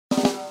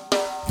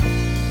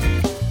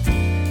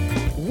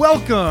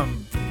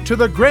Welcome to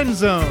the Gren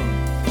Zone.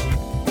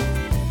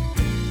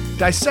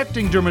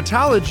 Dissecting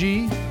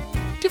dermatology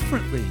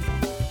differently.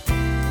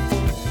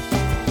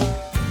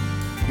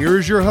 Here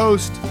is your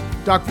host,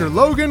 Dr.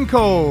 Logan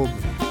Kolb.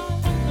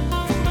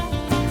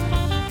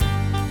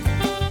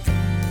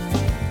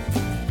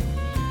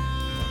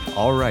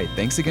 All right,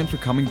 thanks again for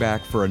coming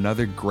back for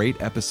another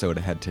great episode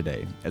ahead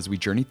today as we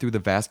journey through the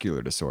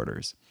vascular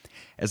disorders.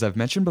 As I've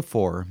mentioned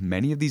before,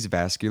 many of these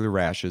vascular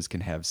rashes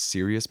can have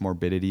serious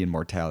morbidity and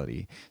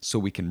mortality, so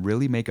we can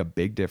really make a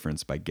big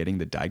difference by getting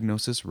the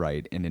diagnosis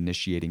right and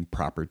initiating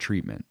proper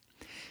treatment.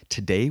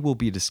 Today we'll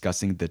be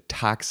discussing the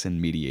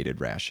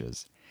toxin-mediated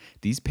rashes.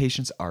 These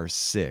patients are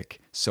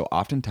sick, so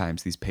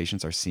oftentimes these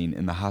patients are seen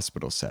in the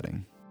hospital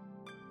setting.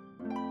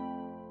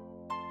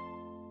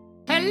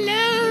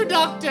 Hello,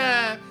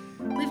 doctor.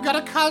 We've got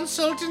a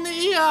consult in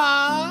the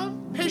ER.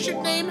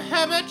 Patient name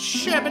Herbert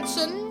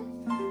Sherbertson.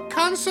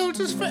 Consult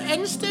is for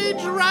end-stage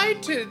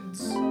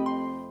rhytids.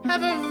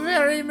 Have a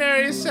very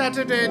merry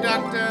Saturday,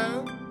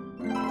 doctor.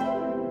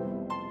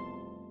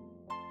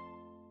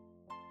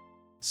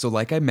 So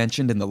like I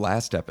mentioned in the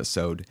last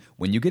episode,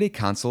 when you get a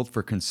consult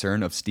for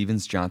concern of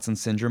Stevens-Johnson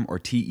syndrome or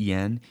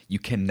TEN, you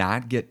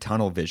cannot get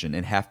tunnel vision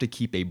and have to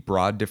keep a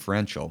broad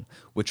differential,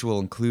 which will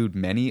include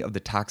many of the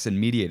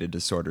toxin-mediated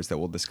disorders that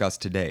we'll discuss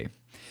today.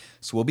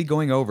 So we'll be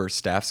going over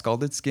staph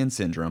scalded skin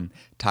syndrome,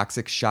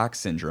 toxic shock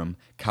syndrome,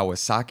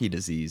 Kawasaki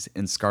disease,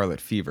 and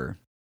scarlet fever.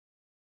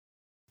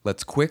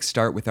 Let's quick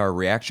start with our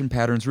reaction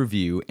patterns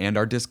review and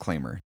our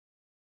disclaimer.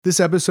 This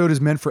episode is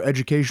meant for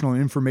educational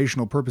and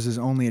informational purposes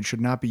only and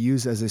should not be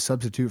used as a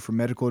substitute for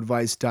medical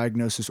advice,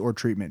 diagnosis, or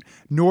treatment.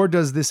 Nor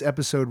does this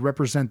episode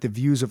represent the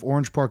views of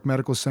Orange Park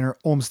Medical Center,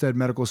 Olmsted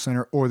Medical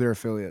Center, or their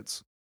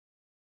affiliates.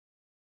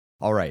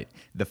 All right,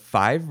 the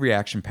 5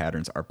 reaction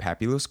patterns are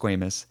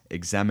papulosquamous,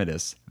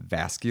 eczematous,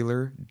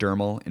 vascular,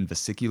 dermal, and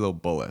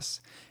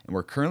vesiculobullous. And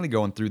we're currently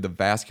going through the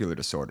vascular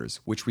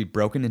disorders, which we've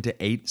broken into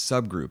 8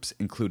 subgroups,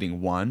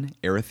 including 1,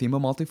 erythema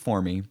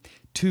multiforme,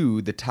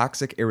 2, the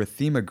toxic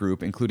erythema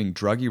group, including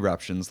drug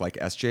eruptions like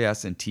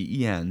SJS and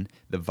TEN,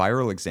 the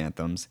viral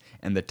exanthems,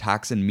 and the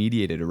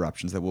toxin-mediated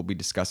eruptions that we'll be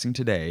discussing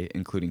today,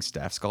 including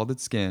staph scalded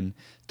skin,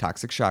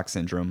 toxic shock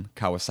syndrome,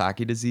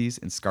 Kawasaki disease,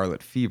 and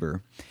scarlet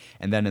fever.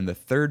 And then in the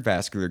 3rd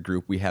vascular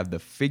group, we have the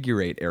figure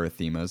 8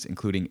 erythemas,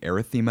 including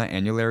erythema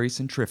annulare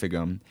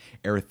centrifugum,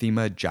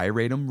 erythema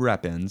gyratum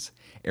repens,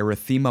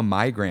 erythema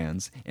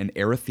migrans, and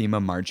erythema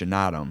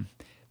marginatum.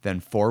 Then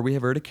 4, we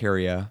have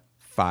urticaria,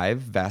 5,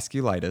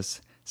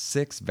 vasculitis,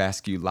 6,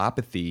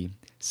 vasculopathy,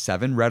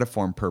 7,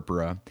 retiform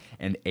purpura,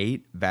 and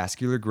 8,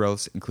 vascular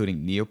growths,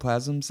 including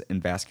neoplasms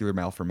and vascular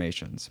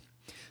malformations.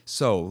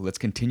 So let's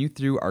continue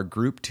through our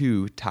Group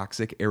 2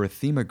 toxic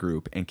erythema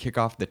group and kick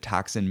off the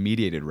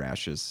toxin-mediated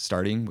rashes,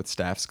 starting with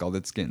staph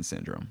scalded skin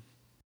syndrome.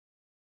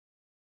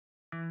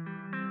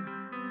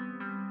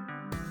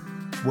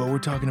 Well, we're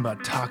talking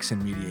about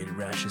toxin-mediated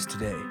rashes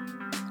today,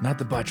 not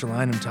the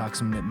botulinum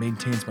toxin that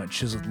maintains my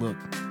chiseled look.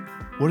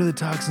 What are the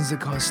toxins that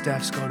cause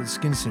staph scalded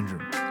skin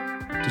syndrome?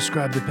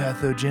 Describe the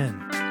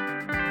pathogen.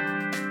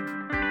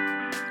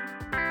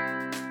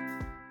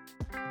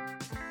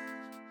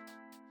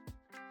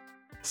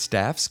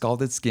 Staph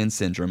scalded skin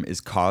syndrome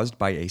is caused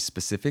by a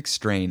specific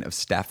strain of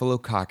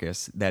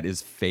Staphylococcus that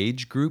is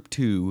phage group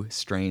 2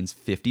 strains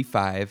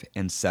 55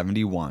 and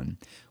 71,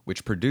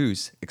 which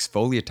produce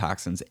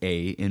exfoliatoxins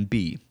A and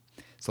B.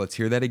 So let's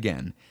hear that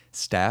again.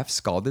 Staph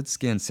scalded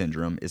skin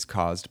syndrome is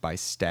caused by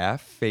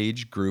staph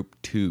phage group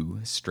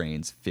 2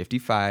 strains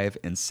 55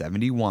 and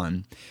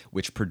 71,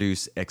 which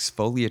produce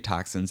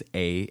exfoliatoxins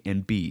A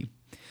and B.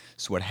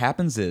 So what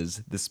happens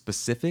is the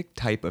specific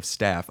type of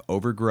staph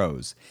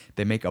overgrows.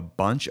 They make a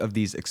bunch of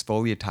these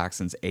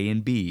exfoliatoxins A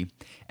and B,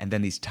 and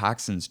then these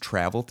toxins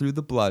travel through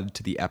the blood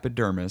to the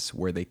epidermis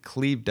where they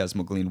cleave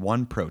desmoglein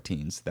 1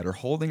 proteins that are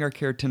holding our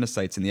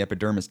keratinocytes in the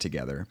epidermis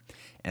together,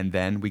 and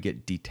then we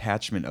get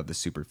detachment of the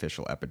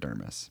superficial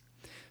epidermis.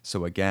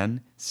 So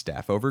again,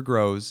 staph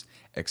overgrows,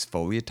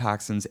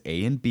 exfoliatoxins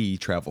A and B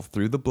travel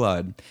through the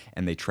blood,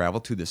 and they travel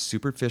to the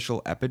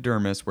superficial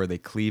epidermis where they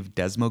cleave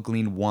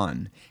desmoglein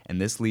 1, and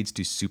this leads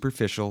to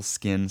superficial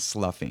skin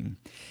sloughing.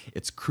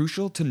 It's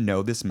crucial to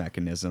know this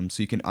mechanism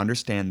so you can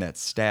understand that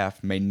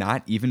staph may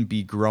not even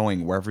be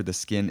growing wherever the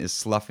skin is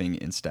sloughing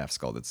in staph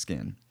scalded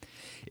skin.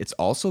 It's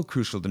also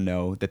crucial to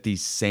know that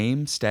these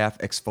same staph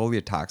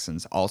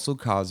exfoliatoxins also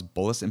cause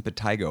bullous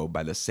impetigo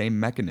by the same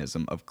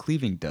mechanism of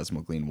cleaving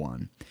desmoglein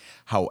 1.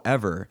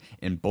 However,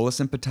 in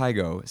bullous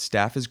impetigo,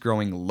 staph is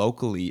growing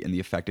locally in the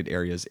affected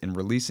areas and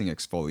releasing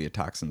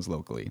exfoliatoxins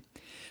locally.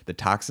 The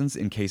toxins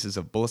in cases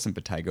of bullous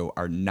impetigo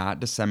are not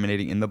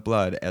disseminating in the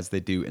blood as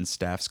they do in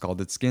staph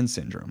scalded skin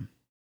syndrome.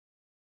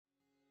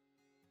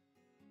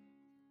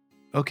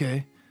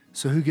 Okay,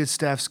 so who gets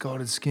staph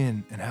scalded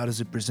skin and how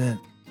does it present?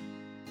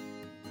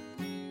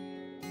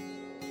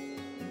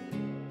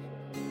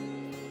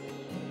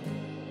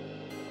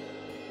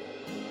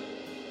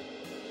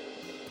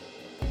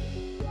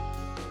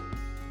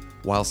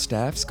 While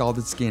staph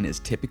scalded skin is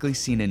typically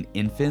seen in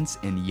infants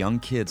and young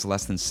kids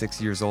less than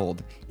 6 years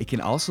old, it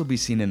can also be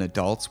seen in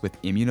adults with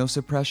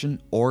immunosuppression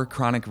or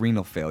chronic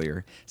renal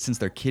failure, since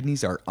their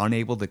kidneys are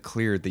unable to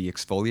clear the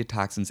exfoliate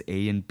toxins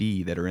A and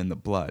B that are in the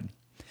blood.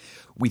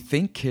 We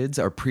think kids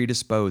are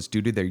predisposed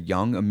due to their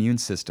young immune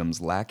systems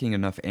lacking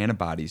enough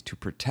antibodies to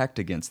protect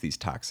against these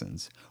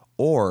toxins,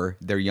 or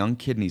their young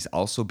kidneys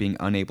also being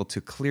unable to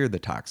clear the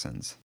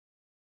toxins.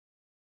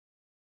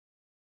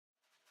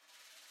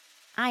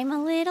 I'm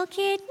a little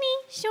kidney,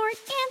 short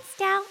and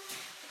stout.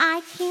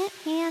 I can't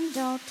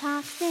handle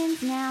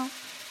toxins now.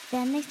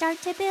 Then they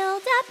start to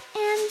build up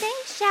and they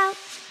shout,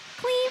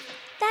 cleave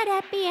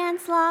that epi and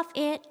slough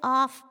it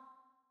off.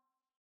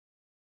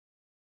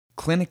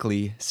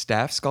 Clinically,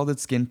 staph scalded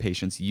skin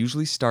patients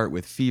usually start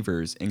with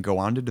fevers and go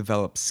on to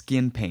develop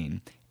skin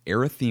pain,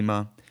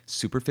 erythema,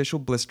 superficial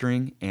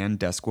blistering, and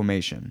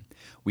desquamation.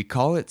 We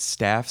call it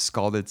staph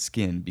scalded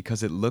skin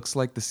because it looks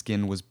like the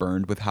skin was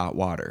burned with hot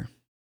water.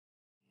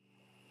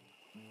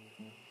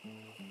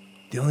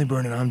 The only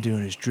burning I'm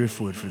doing is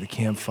driftwood for the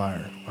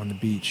campfire on the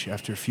beach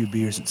after a few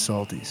beers at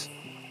Salty's.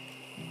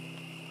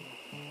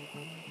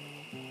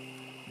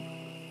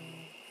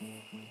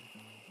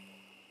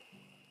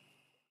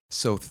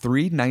 So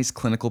 3 nice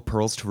clinical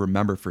pearls to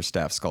remember for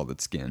staph scalded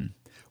skin.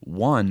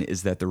 One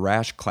is that the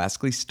rash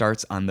classically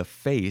starts on the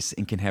face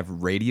and can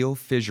have radial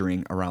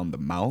fissuring around the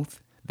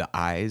mouth, the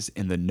eyes,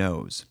 and the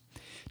nose.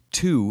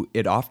 2,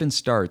 it often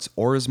starts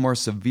or is more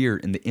severe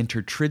in the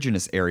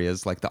intertriginous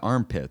areas like the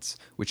armpits,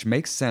 which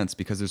makes sense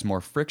because there's more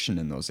friction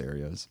in those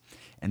areas.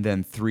 And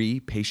then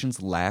 3,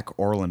 patients lack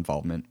oral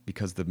involvement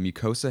because the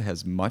mucosa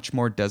has much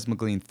more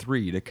desmoglein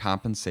 3 to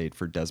compensate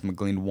for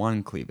desmoglein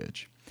 1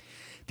 cleavage.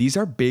 These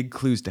are big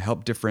clues to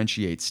help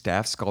differentiate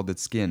staph scalded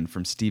skin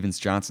from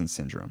Stevens-Johnson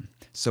syndrome.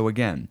 So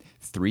again,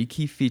 3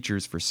 key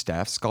features for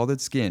staph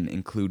scalded skin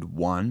include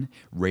 1,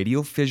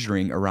 radial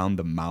fissuring around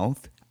the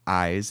mouth,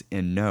 eyes,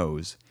 and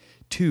nose.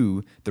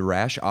 2, the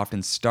rash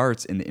often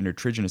starts in the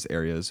intertriginous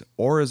areas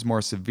or is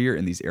more severe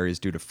in these areas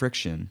due to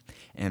friction.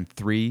 And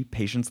 3,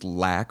 patients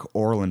lack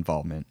oral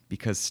involvement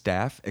because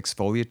staph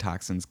exfoliate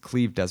toxins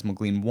cleave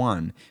desmoglein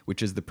 1,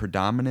 which is the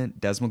predominant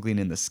desmoglein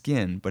in the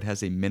skin but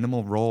has a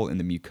minimal role in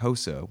the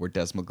mucosa where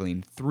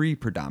desmoglein 3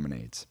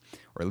 predominates.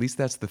 Or at least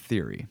that's the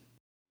theory.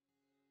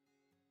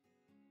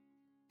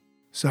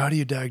 So how do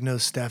you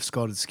diagnose staph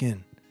scalded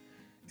skin?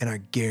 And I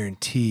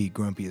guarantee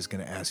Grumpy is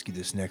going to ask you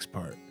this next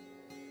part.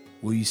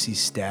 Will you see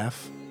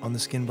staph on the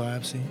skin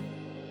biopsy?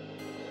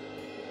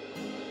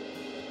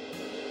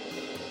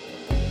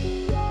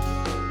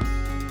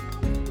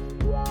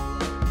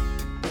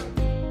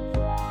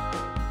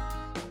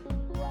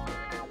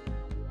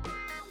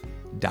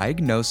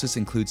 Diagnosis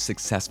includes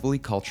successfully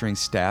culturing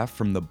staph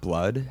from the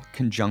blood,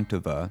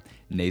 conjunctiva,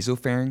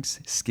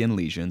 nasopharynx, skin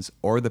lesions,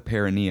 or the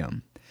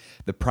perineum.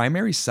 The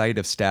primary site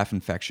of staph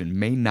infection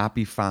may not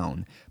be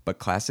found, but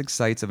classic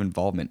sites of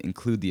involvement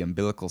include the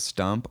umbilical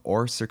stump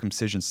or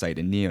circumcision site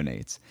in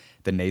neonates,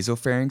 the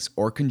nasopharynx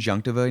or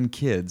conjunctiva in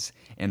kids,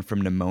 and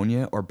from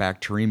pneumonia or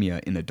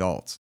bacteremia in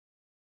adults.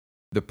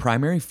 The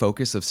primary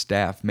focus of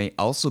staph may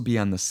also be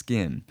on the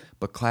skin,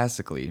 but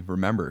classically,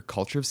 remember,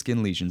 culture of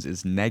skin lesions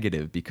is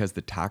negative because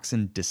the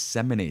toxin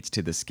disseminates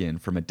to the skin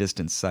from a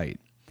distant site.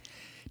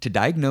 To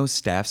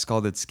diagnose staph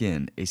scalded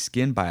skin, a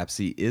skin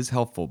biopsy is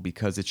helpful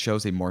because it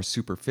shows a more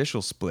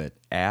superficial split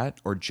at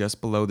or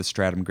just below the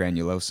stratum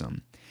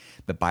granulosum.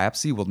 The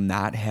biopsy will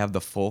not have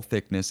the full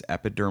thickness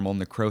epidermal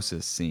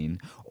necrosis seen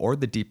or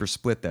the deeper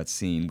split that's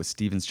seen with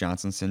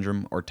Stevens-Johnson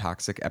syndrome or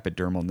toxic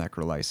epidermal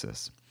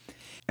necrolysis.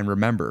 And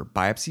remember,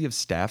 biopsy of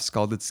staph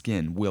scalded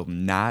skin will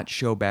not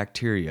show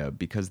bacteria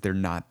because they're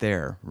not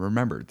there.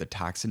 Remember, the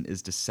toxin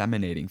is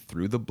disseminating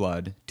through the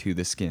blood to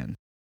the skin.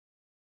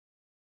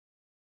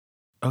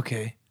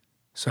 Okay,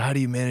 so how do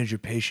you manage your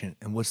patient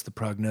and what's the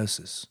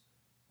prognosis?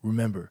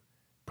 Remember,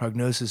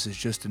 prognosis is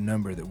just a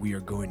number that we are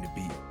going to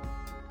beat.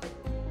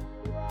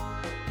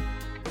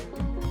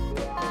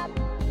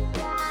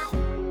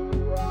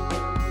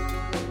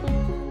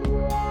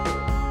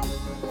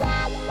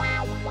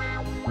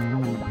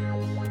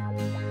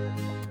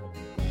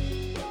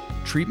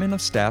 Treatment of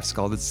staph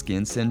scalded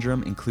skin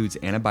syndrome includes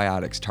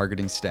antibiotics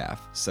targeting staph,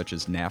 such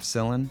as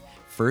nafcillin,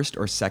 first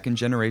or second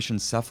generation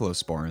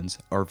cephalosporins,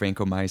 or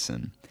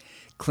vancomycin.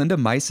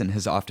 Clindamycin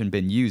has often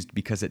been used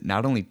because it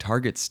not only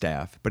targets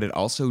staph, but it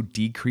also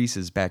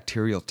decreases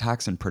bacterial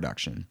toxin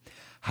production.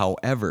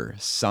 However,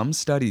 some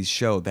studies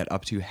show that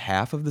up to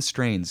half of the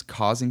strains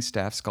causing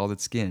staph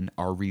scalded skin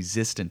are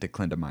resistant to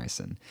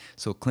clindamycin.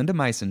 So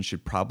clindamycin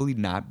should probably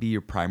not be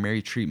your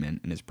primary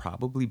treatment and is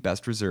probably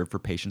best reserved for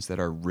patients that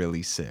are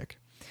really sick.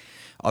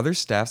 Other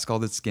staph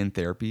scalded skin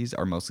therapies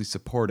are mostly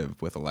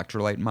supportive with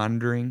electrolyte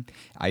monitoring,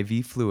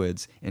 IV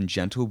fluids, and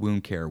gentle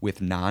wound care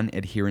with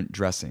non-adherent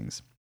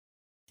dressings.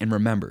 And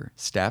remember,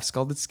 staph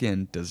scalded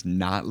skin does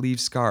not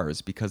leave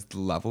scars because the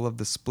level of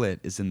the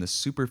split is in the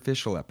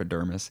superficial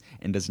epidermis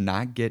and does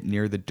not get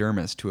near the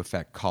dermis to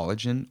affect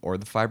collagen or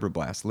the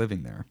fibroblasts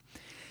living there.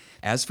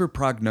 As for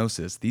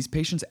prognosis, these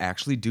patients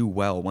actually do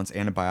well once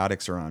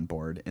antibiotics are on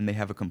board, and they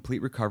have a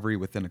complete recovery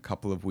within a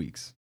couple of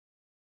weeks.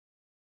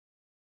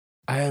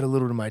 I add a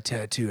little to my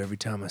tattoo every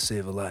time I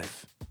save a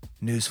life.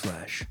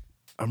 Newsflash,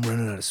 I'm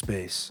running out of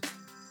space.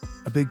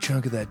 A big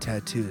chunk of that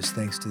tattoo is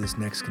thanks to this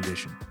next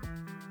condition.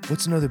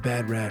 What's another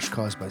bad rash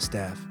caused by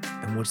staph,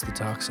 and what's the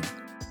toxin?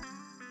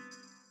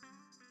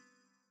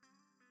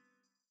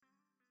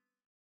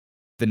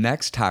 The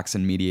next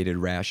toxin-mediated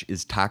rash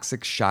is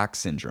toxic shock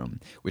syndrome,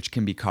 which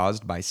can be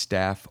caused by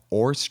staph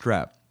or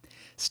strep.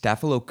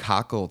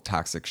 Staphylococcal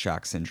toxic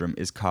shock syndrome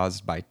is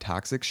caused by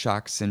toxic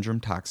shock syndrome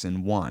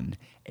toxin 1,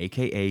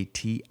 aka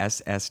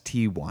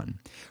TSST1,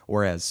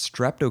 whereas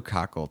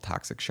streptococcal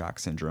toxic shock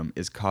syndrome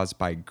is caused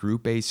by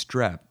group A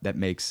strep that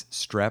makes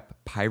strep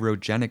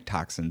pyrogenic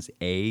toxins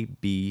A,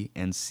 B,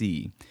 and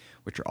C,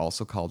 which are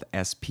also called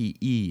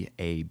SPE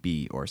A,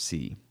 B, or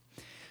C.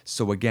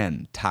 So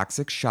again,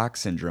 toxic shock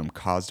syndrome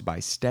caused by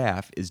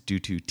staph is due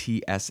to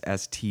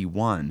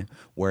TSST1,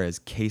 whereas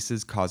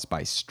cases caused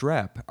by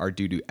strep are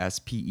due to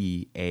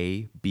SPE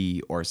A,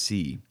 B, or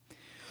C.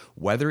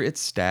 Whether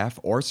it's staph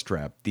or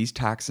strep, these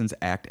toxins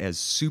act as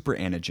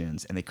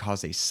superantigens and they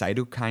cause a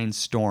cytokine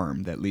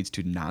storm that leads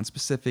to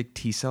nonspecific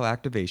T-cell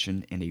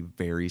activation in a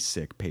very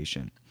sick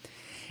patient.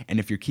 And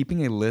if you're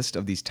keeping a list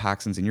of these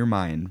toxins in your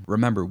mind,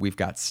 remember we've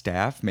got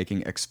staph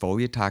making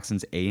exfoliate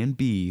toxins A and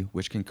B,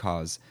 which can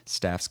cause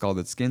staph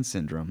scalded skin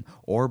syndrome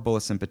or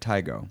bullous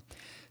impetigo.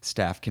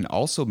 Staph can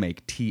also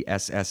make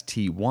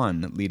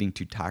TSST1, leading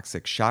to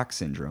toxic shock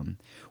syndrome,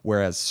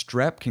 whereas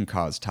strep can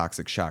cause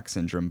toxic shock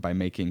syndrome by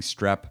making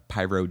strep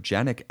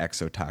pyrogenic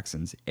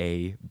exotoxins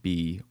A,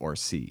 B, or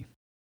C.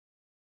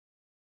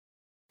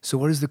 So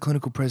what is the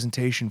clinical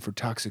presentation for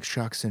toxic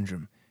shock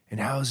syndrome, and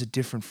how is it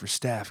different for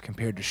staph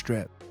compared to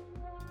strep?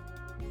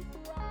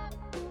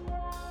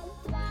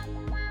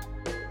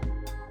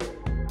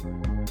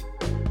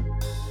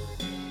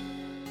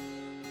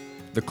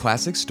 The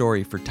classic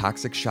story for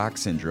toxic shock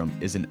syndrome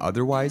is an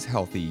otherwise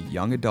healthy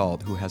young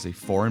adult who has a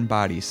foreign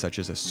body such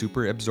as a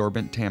super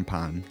absorbent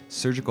tampon,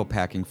 surgical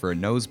packing for a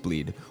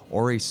nosebleed,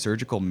 or a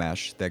surgical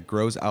mesh that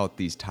grows out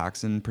these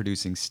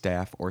toxin-producing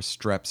staph or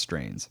strep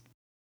strains.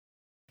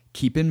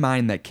 Keep in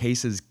mind that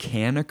cases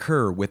can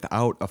occur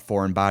without a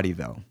foreign body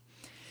though.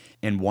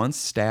 And once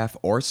staph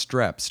or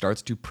strep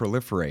starts to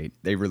proliferate,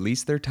 they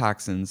release their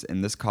toxins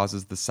and this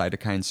causes the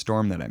cytokine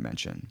storm that I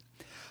mentioned.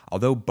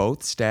 Although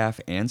both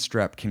staph and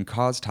strep can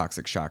cause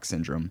toxic shock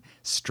syndrome,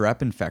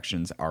 strep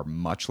infections are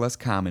much less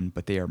common,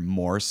 but they are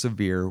more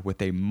severe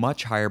with a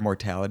much higher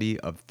mortality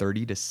of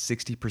 30 to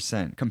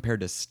 60%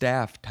 compared to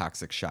staph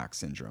toxic shock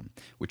syndrome,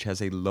 which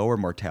has a lower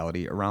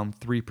mortality around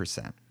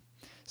 3%.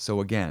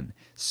 So again,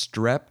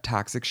 strep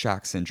toxic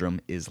shock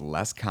syndrome is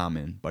less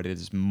common, but it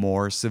is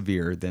more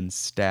severe than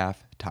staph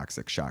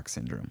toxic shock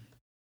syndrome.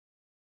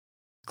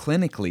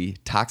 Clinically,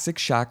 toxic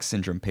shock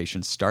syndrome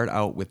patients start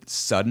out with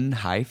sudden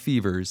high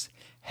fevers,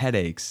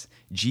 headaches,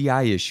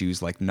 GI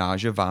issues like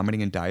nausea,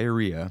 vomiting, and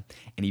diarrhea,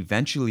 and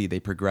eventually they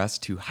progress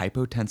to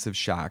hypotensive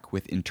shock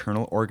with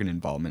internal organ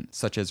involvement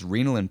such as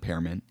renal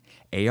impairment,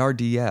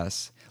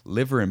 ARDS,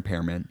 liver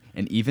impairment,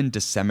 and even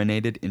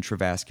disseminated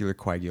intravascular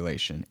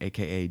coagulation,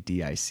 aka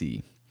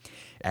DIC.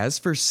 As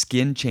for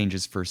skin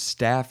changes for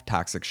staph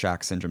toxic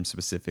shock syndrome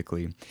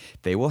specifically,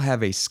 they will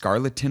have a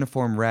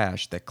scarletiniform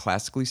rash that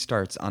classically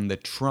starts on the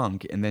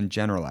trunk and then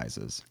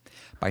generalizes.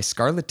 By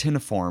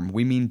scarletiniform,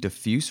 we mean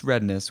diffuse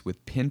redness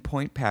with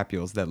pinpoint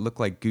papules that look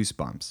like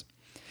goosebumps.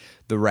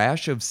 The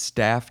rash of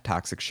staph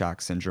toxic shock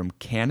syndrome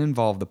can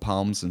involve the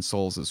palms and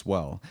soles as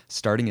well,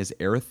 starting as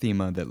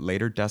erythema that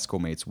later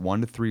desquamates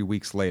 1 to 3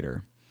 weeks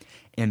later.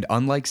 And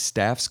unlike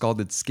staph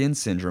scalded skin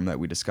syndrome that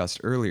we discussed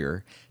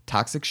earlier,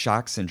 toxic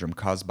shock syndrome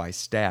caused by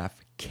staph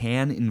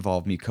can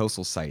involve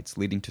mucosal sites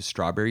leading to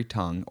strawberry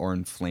tongue or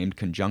inflamed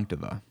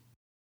conjunctiva.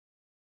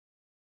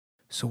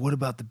 So what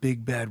about the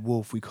big bad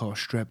wolf we call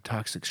strep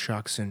toxic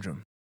shock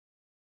syndrome?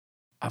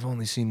 I've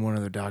only seen one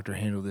other doctor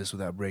handle this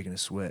without breaking a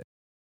sweat,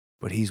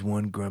 but he's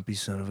one grumpy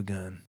son of a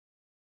gun.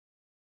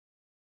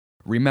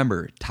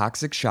 Remember,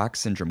 toxic shock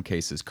syndrome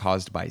cases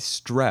caused by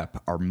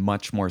strep are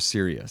much more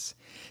serious.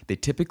 They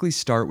typically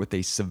start with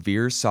a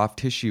severe soft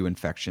tissue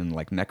infection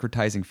like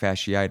necrotizing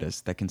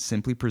fasciitis that can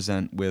simply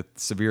present with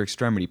severe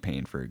extremity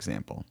pain, for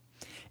example.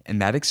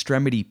 And that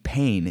extremity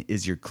pain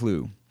is your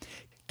clue.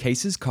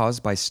 Cases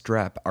caused by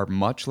strep are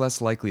much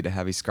less likely to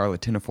have a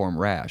scarletiniform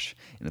rash,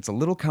 and it's a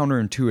little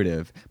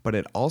counterintuitive, but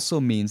it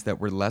also means that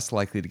we're less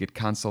likely to get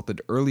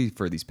consulted early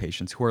for these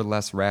patients who are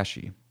less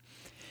rashy.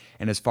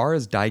 And as far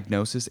as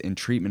diagnosis and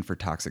treatment for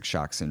toxic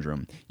shock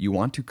syndrome, you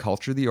want to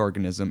culture the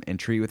organism and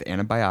treat with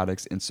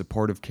antibiotics and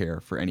supportive care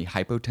for any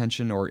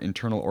hypotension or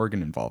internal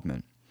organ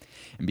involvement.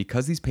 And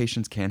because these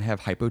patients can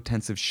have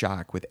hypotensive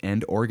shock with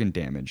end organ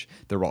damage,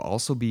 there will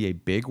also be a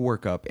big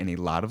workup and a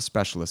lot of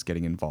specialists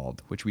getting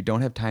involved, which we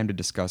don't have time to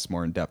discuss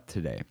more in depth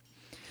today.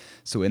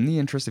 So in the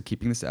interest of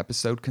keeping this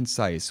episode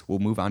concise, we'll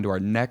move on to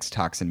our next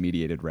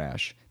toxin-mediated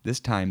rash,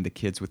 this time the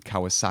kids with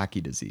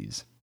Kawasaki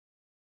disease.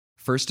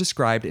 First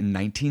described in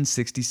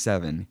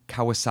 1967,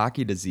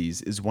 Kawasaki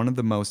disease is one of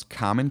the most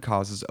common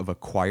causes of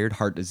acquired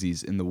heart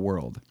disease in the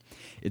world.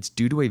 It's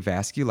due to a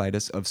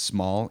vasculitis of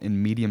small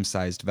and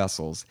medium-sized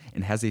vessels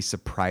and has a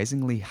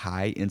surprisingly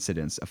high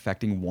incidence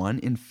affecting 1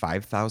 in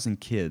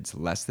 5,000 kids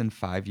less than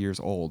 5 years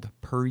old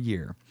per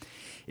year.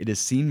 It is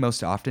seen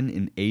most often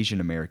in Asian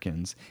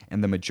Americans,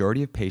 and the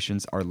majority of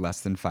patients are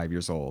less than 5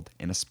 years old,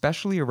 and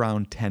especially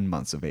around 10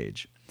 months of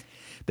age.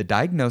 The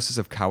diagnosis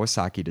of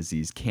Kawasaki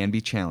disease can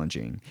be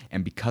challenging,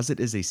 and because it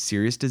is a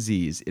serious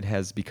disease, it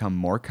has become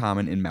more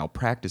common in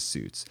malpractice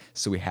suits,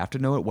 so we have to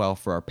know it well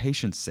for our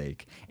patients'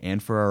 sake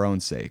and for our own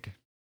sake.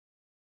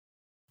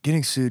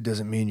 Getting sued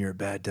doesn't mean you're a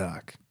bad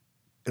doc.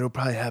 It'll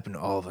probably happen to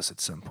all of us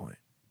at some point.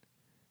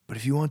 But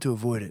if you want to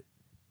avoid it,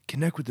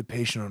 connect with the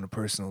patient on a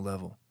personal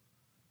level.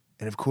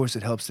 And of course,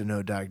 it helps to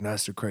know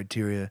diagnostic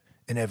criteria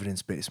and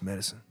evidence-based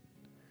medicine.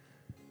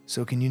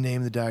 So can you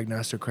name the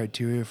diagnostic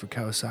criteria for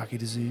Kawasaki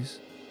disease?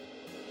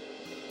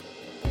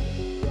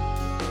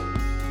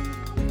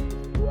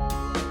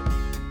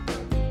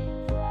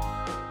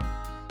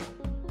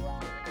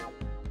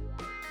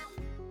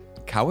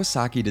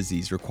 Kawasaki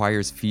disease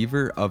requires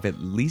fever of at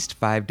least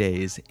 5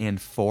 days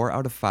and 4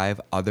 out of 5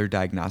 other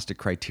diagnostic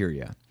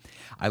criteria.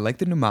 I like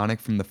the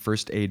mnemonic from the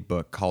first aid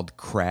book called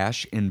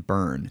crash and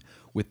burn,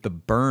 with the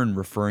burn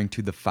referring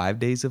to the 5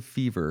 days of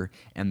fever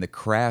and the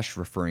crash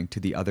referring to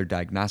the other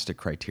diagnostic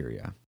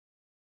criteria.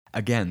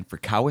 Again, for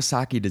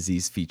Kawasaki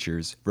disease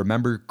features,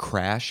 remember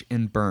crash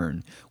and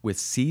burn, with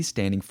C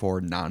standing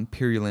for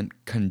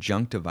non-purulent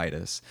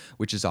conjunctivitis,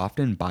 which is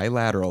often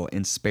bilateral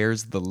and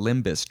spares the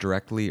limbus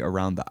directly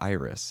around the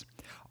iris.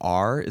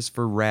 R is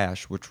for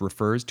rash, which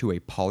refers to a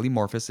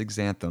polymorphous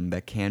exanthem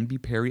that can be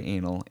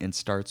perianal and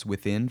starts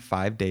within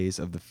 5 days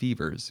of the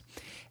fevers.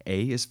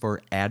 A is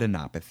for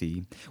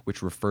adenopathy,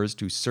 which refers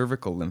to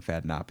cervical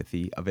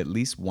lymphadenopathy of at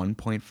least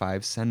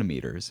 1.5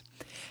 centimeters.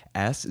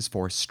 S is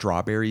for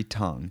strawberry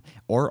tongue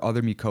or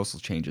other mucosal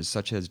changes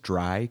such as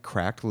dry,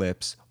 cracked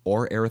lips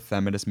or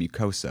erythematous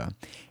mucosa.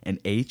 And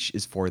H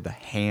is for the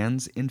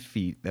hands and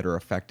feet that are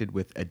affected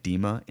with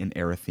edema and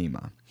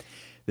erythema.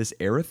 This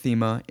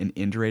erythema and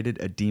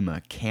indurated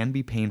edema can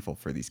be painful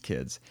for these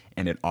kids,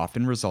 and it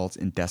often results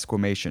in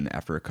desquamation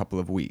after a couple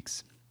of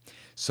weeks.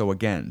 So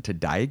again, to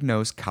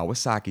diagnose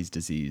Kawasaki's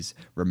disease,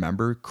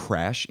 remember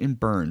crash and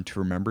burn to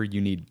remember you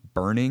need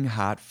burning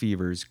hot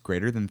fevers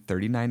greater than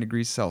 39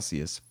 degrees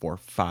Celsius for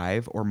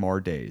 5 or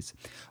more days,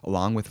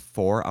 along with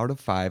 4 out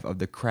of 5 of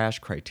the crash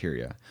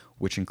criteria,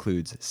 which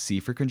includes C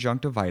for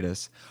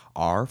conjunctivitis,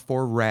 R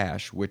for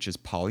rash, which is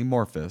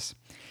polymorphous,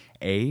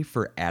 A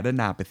for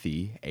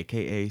adenopathy,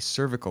 aka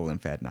cervical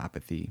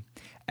lymphadenopathy,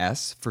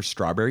 S for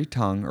strawberry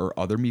tongue or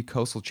other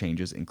mucosal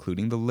changes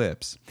including the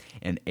lips,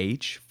 and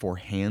H for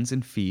hands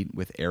and feet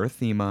with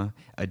erythema,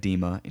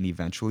 edema, and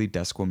eventually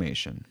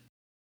desquamation.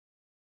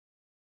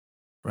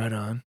 Right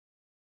on.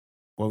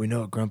 Well, we know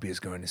what Grumpy is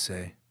going to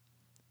say.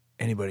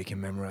 Anybody can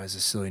memorize a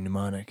silly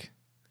mnemonic.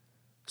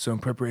 So in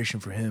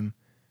preparation for him,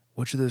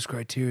 which of those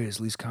criteria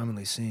is least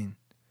commonly seen?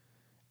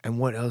 And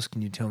what else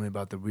can you tell me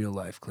about the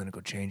real-life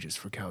clinical changes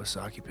for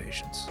Kawasaki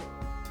patients?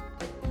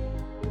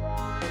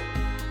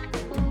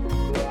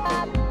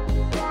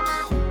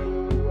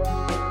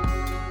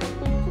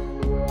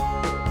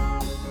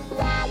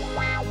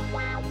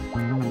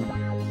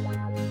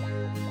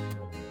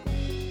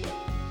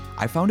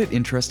 I found it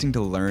interesting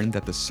to learn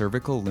that the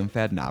cervical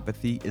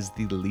lymphadenopathy is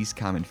the least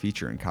common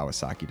feature in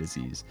Kawasaki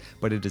disease,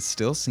 but it is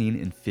still seen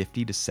in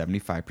 50 to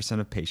 75%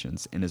 of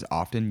patients and is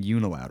often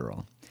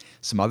unilateral.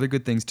 Some other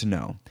good things to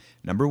know.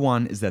 Number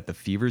 1 is that the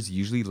fevers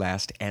usually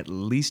last at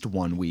least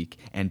 1 week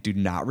and do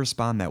not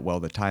respond that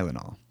well to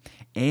Tylenol.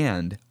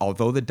 And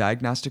although the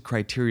diagnostic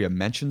criteria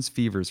mentions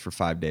fevers for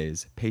 5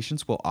 days,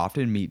 patients will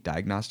often meet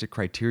diagnostic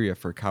criteria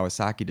for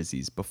Kawasaki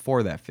disease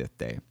before that 5th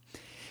day.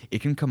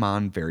 It can come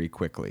on very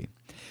quickly.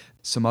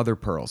 Some other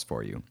pearls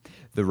for you.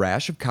 The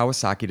rash of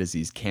Kawasaki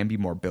disease can be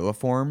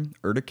morbilliform,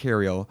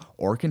 urticarial,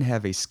 or can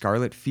have a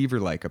scarlet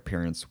fever-like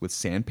appearance with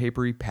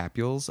sandpapery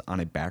papules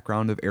on a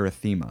background of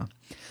erythema.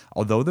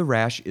 Although the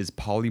rash is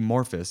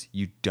polymorphous,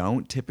 you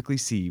don't typically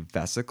see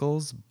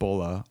vesicles,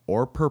 bulla,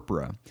 or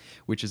purpura,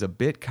 which is a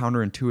bit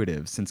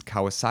counterintuitive since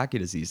Kawasaki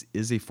disease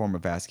is a form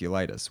of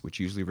vasculitis, which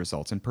usually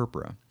results in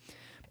purpura.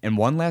 And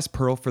one last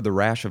pearl for the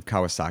rash of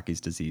Kawasaki's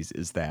disease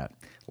is that,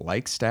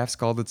 like staph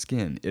scalded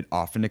skin, it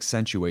often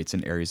accentuates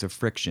in areas of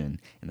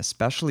friction, and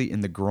especially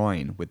in the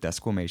groin with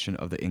desquamation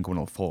of the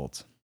inguinal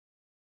folds.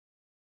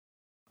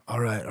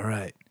 All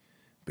right.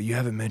 But you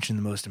haven't mentioned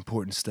the most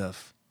important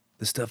stuff.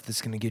 The stuff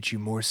that's going to get you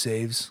more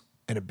saves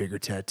and a bigger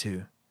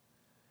tattoo.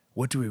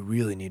 What do we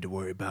really need to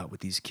worry about with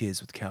these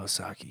kids with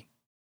Kawasaki?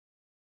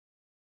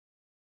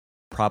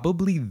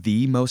 Probably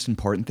the most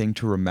important thing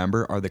to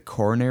remember are the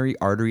coronary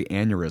artery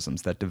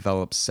aneurysms that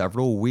develop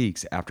several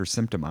weeks after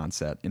symptom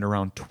onset in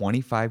around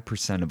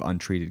 25% of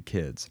untreated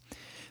kids.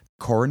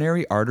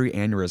 Coronary artery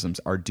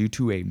aneurysms are due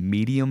to a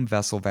medium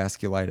vessel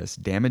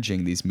vasculitis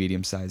damaging these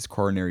medium-sized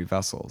coronary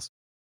vessels.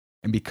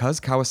 And because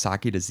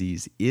Kawasaki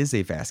disease is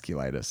a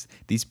vasculitis,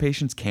 these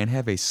patients can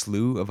have a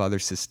slew of other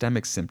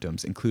systemic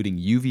symptoms, including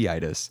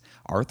uveitis,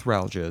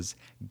 arthralgias,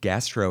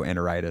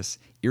 gastroenteritis,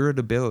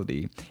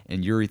 irritability,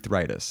 and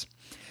urethritis.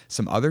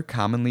 Some other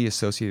commonly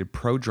associated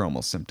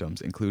prodromal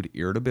symptoms include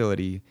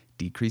irritability,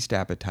 decreased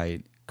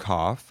appetite,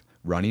 cough,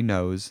 runny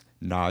nose,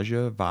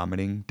 nausea,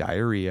 vomiting,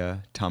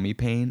 diarrhea, tummy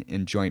pain,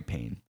 and joint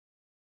pain.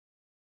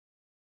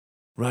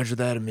 Roger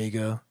that,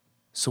 amigo.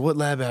 So what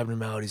lab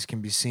abnormalities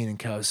can be seen in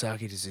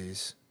Kawasaki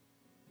disease?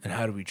 And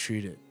how do we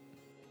treat it?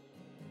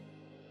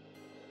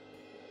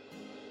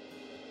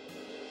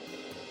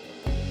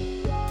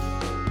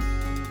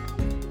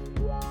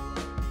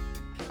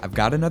 I've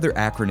got another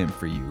acronym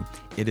for you.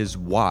 It is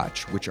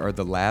WATCH, which are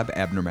the lab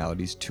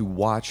abnormalities to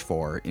watch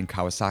for in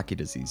Kawasaki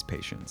disease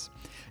patients.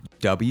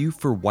 W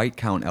for white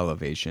count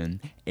elevation,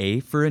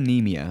 A for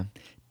anemia,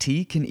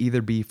 T can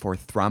either be for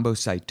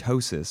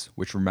thrombocytosis,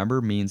 which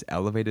remember means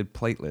elevated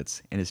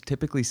platelets and is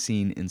typically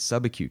seen in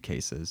subacute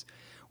cases,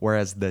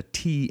 whereas the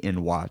T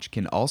in WATCH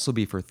can also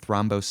be for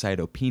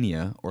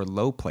thrombocytopenia or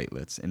low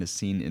platelets and is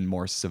seen in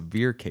more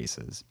severe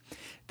cases.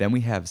 Then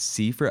we have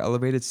C for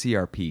elevated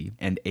CRP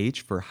and H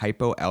for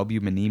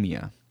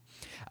hypoalbuminemia.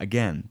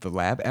 Again, the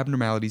lab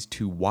abnormalities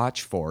to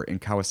watch for in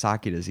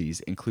Kawasaki disease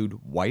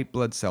include white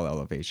blood cell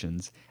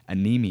elevations,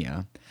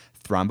 anemia,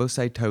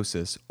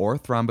 thrombocytosis or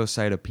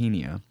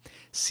thrombocytopenia,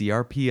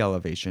 CRP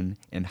elevation,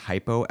 and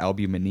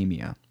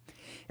hypoalbuminemia.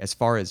 As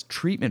far as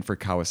treatment for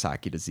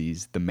Kawasaki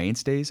disease, the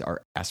mainstays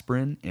are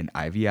aspirin and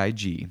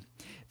IVIG.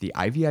 The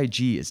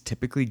IVIG is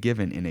typically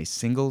given in a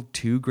single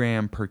 2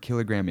 gram per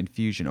kilogram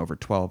infusion over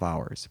 12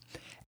 hours.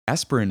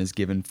 Aspirin is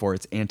given for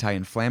its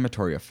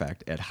anti-inflammatory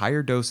effect at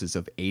higher doses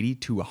of 80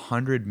 to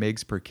 100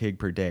 mg per kg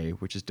per day,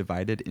 which is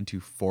divided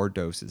into 4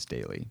 doses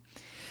daily.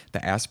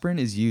 The aspirin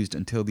is used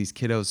until these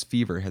kiddos'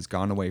 fever has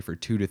gone away for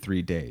 2 to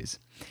 3 days.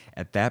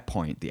 At that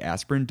point, the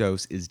aspirin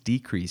dose is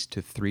decreased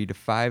to 3 to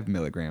 5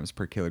 milligrams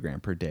per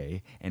kilogram per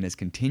day and is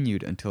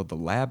continued until the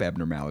lab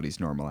abnormalities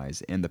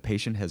normalize and the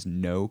patient has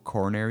no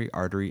coronary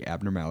artery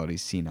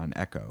abnormalities seen on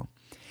echo.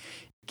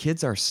 If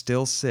kids are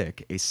still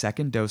sick, a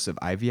second dose of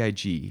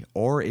IVIG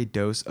or a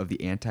dose of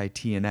the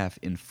anti-TNF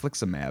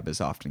infliximab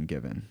is often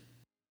given.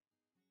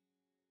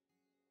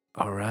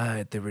 All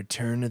right, the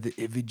return of the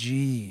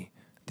IVIG,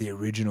 the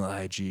original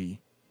IG.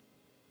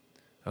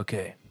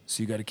 Okay,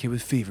 so you got a kid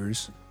with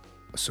fevers,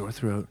 a sore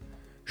throat,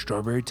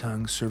 strawberry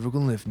tongue,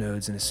 cervical lymph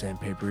nodes, and a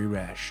sandpapery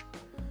rash.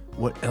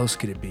 What else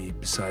could it be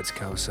besides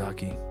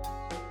Kawasaki?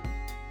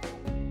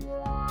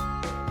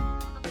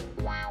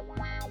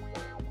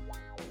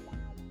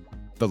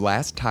 The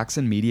last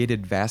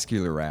toxin-mediated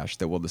vascular rash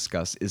that we'll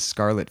discuss is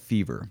scarlet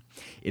fever.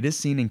 It is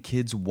seen in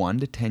kids 1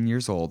 to 10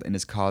 years old and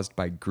is caused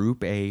by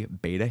group A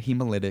beta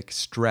hemolytic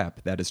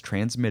strep that is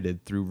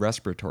transmitted through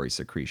respiratory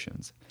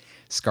secretions.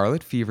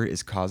 Scarlet fever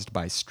is caused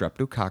by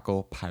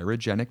streptococcal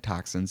pyrogenic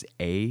toxins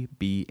A,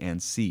 B,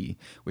 and C,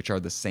 which are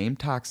the same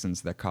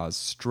toxins that cause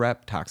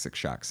strep toxic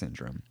shock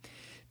syndrome.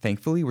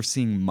 Thankfully, we're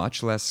seeing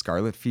much less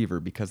scarlet fever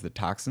because the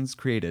toxins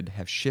created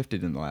have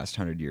shifted in the last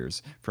 100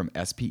 years from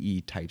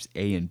SPE types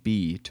A and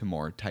B to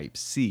more type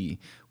C,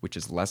 which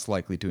is less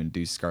likely to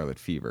induce scarlet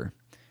fever.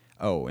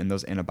 Oh, and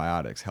those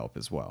antibiotics help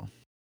as well.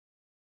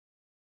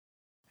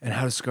 And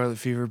how does scarlet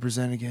fever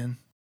present again?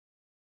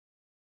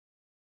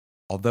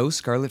 Although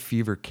scarlet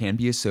fever can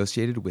be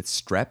associated with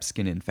strep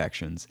skin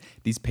infections,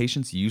 these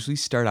patients usually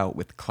start out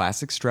with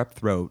classic strep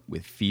throat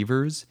with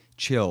fevers,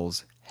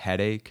 chills,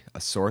 headache,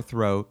 a sore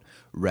throat,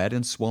 red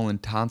and swollen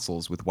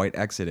tonsils with white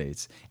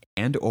exudates,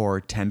 and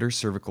or tender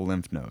cervical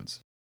lymph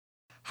nodes.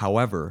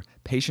 However,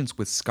 patients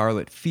with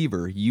scarlet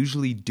fever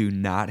usually do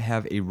not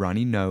have a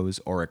runny nose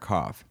or a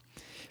cough.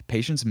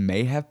 Patients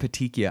may have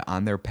petechia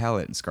on their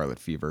palate in scarlet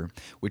fever,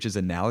 which is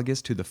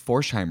analogous to the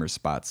Forsheimer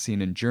spots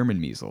seen in German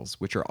measles,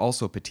 which are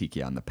also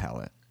petechia on the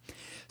palate.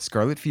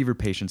 Scarlet fever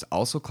patients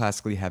also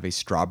classically have a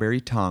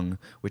strawberry tongue,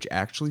 which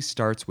actually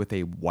starts with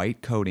a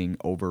white coating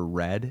over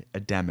red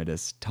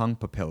edematous tongue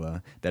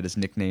papilla that is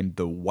nicknamed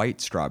the white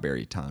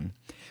strawberry tongue.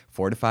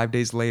 4 to 5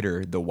 days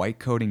later, the white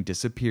coating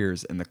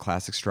disappears and the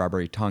classic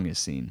strawberry tongue is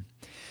seen.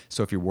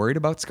 So if you're worried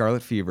about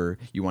scarlet fever,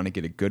 you want to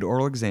get a good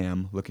oral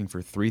exam looking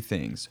for 3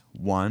 things.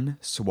 1,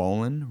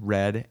 swollen,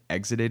 red,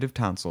 exudative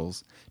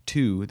tonsils.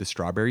 2, the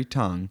strawberry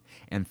tongue.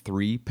 And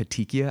 3,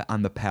 petechia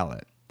on the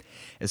palate.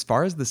 As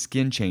far as the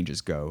skin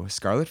changes go,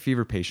 scarlet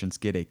fever patients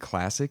get a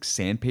classic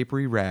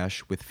sandpapery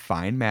rash with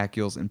fine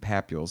macules and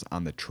papules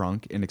on the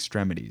trunk and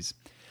extremities.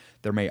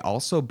 There may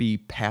also be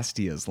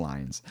Pastia's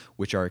lines,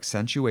 which are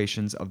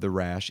accentuations of the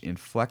rash in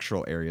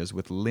flexural areas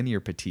with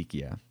linear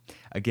petechia.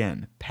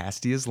 Again,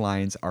 Pastia's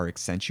lines are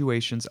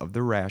accentuations of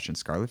the rash in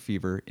scarlet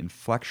fever in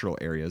flexural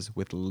areas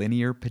with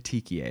linear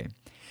petechiae.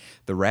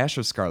 The rash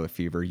of scarlet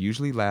fever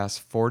usually lasts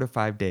 4 to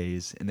 5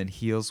 days and then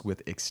heals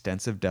with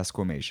extensive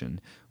desquamation,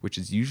 which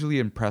is usually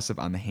impressive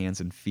on the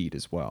hands and feet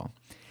as well.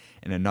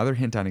 And another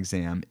hint on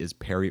exam is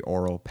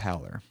perioral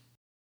pallor.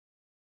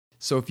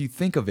 So if you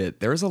think of it,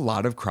 there's a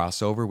lot of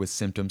crossover with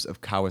symptoms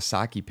of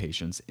Kawasaki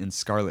patients in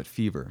scarlet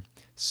fever.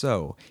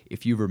 So,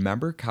 if you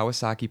remember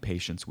Kawasaki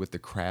patients with the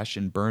crash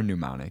and burn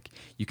mnemonic,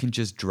 you can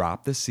just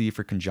drop the C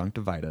for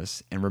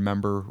conjunctivitis and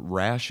remember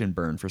rash and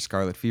burn for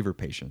scarlet fever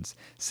patients,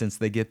 since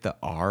they get the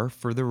R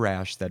for the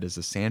rash that is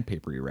a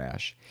sandpapery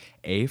rash,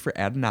 A for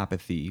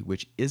adenopathy,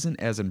 which isn't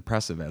as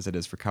impressive as it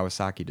is for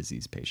Kawasaki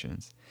disease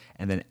patients,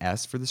 and then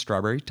S for the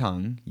strawberry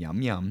tongue,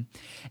 yum yum,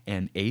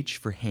 and H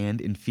for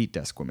hand and feet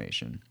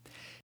desquamation.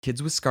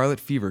 Kids with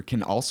scarlet fever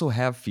can also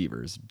have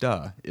fevers,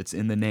 duh, it's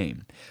in the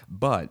name,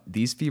 but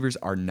these fevers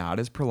are not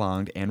as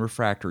prolonged and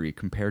refractory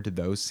compared to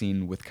those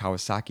seen with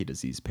Kawasaki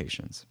disease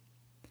patients.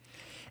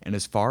 And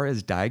as far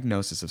as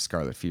diagnosis of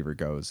scarlet fever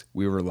goes,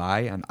 we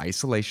rely on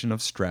isolation of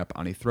strep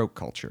on a throat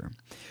culture.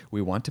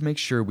 We want to make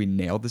sure we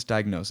nail this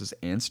diagnosis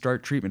and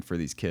start treatment for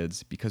these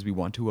kids because we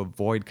want to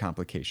avoid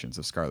complications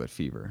of scarlet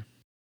fever.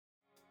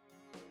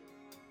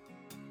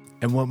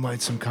 And what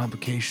might some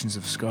complications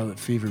of scarlet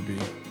fever be?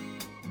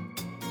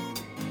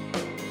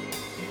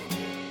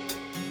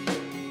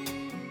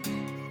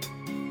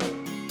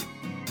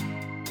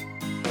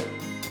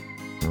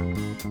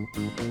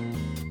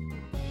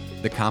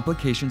 The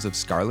complications of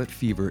scarlet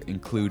fever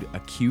include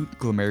acute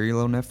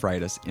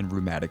glomerulonephritis and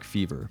rheumatic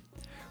fever.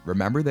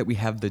 Remember that we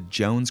have the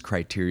Jones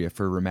criteria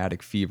for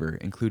rheumatic fever,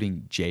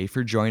 including J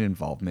for joint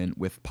involvement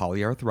with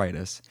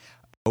polyarthritis,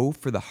 O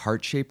for the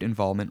heart-shaped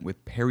involvement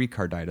with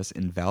pericarditis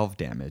and valve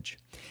damage,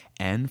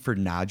 N for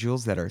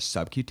nodules that are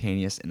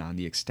subcutaneous and on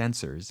the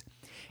extensors,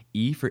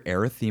 E for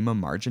erythema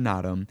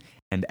marginatum,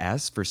 and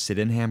S for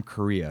Sydenham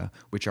chorea,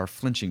 which are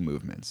flinching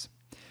movements.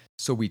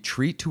 So we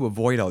treat to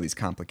avoid all these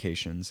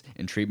complications,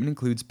 and treatment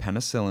includes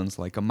penicillins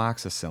like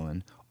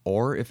amoxicillin,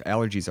 or if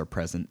allergies are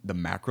present, the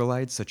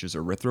macrolides such as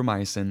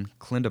erythromycin,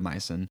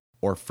 clindamycin,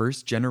 or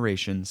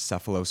first-generation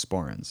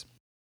cephalosporins.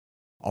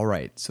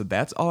 Alright, so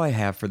that's all I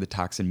have for the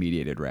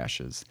toxin-mediated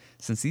rashes.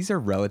 Since these are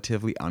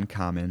relatively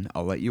uncommon,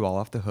 I'll let you all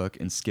off the hook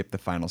and skip the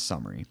final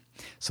summary.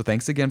 So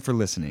thanks again for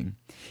listening.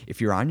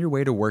 If you're on your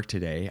way to work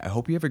today, I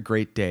hope you have a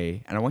great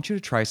day, and I want you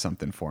to try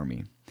something for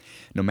me.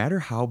 No matter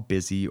how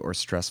busy or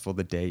stressful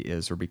the day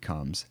is or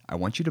becomes, I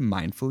want you to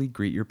mindfully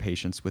greet your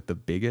patients with the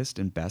biggest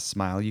and best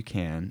smile you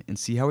can and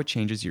see how it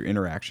changes your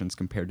interactions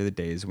compared to the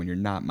days when you're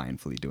not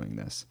mindfully doing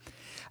this.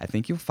 I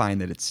think you'll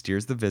find that it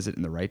steers the visit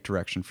in the right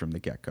direction from the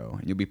get-go,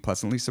 and you'll be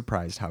pleasantly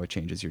surprised how it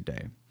changes your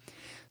day.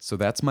 So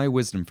that's my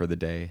wisdom for the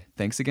day.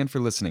 Thanks again for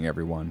listening,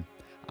 everyone.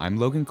 I'm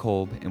Logan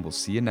Kolb, and we'll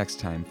see you next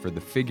time for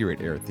the Figure It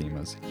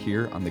erythemas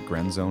here on the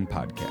Gren Zone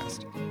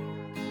Podcast.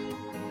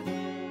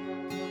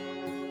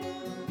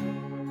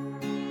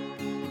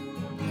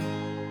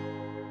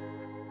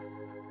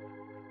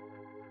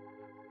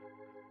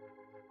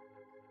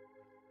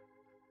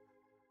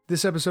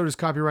 This episode is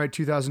copyright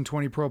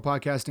 2020 Pro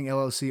Podcasting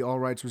LLC, all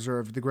rights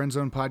reserved. The Gren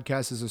Zone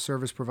Podcast is a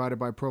service provided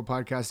by Pro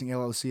Podcasting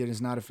LLC and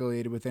is not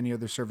affiliated with any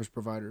other service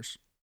providers.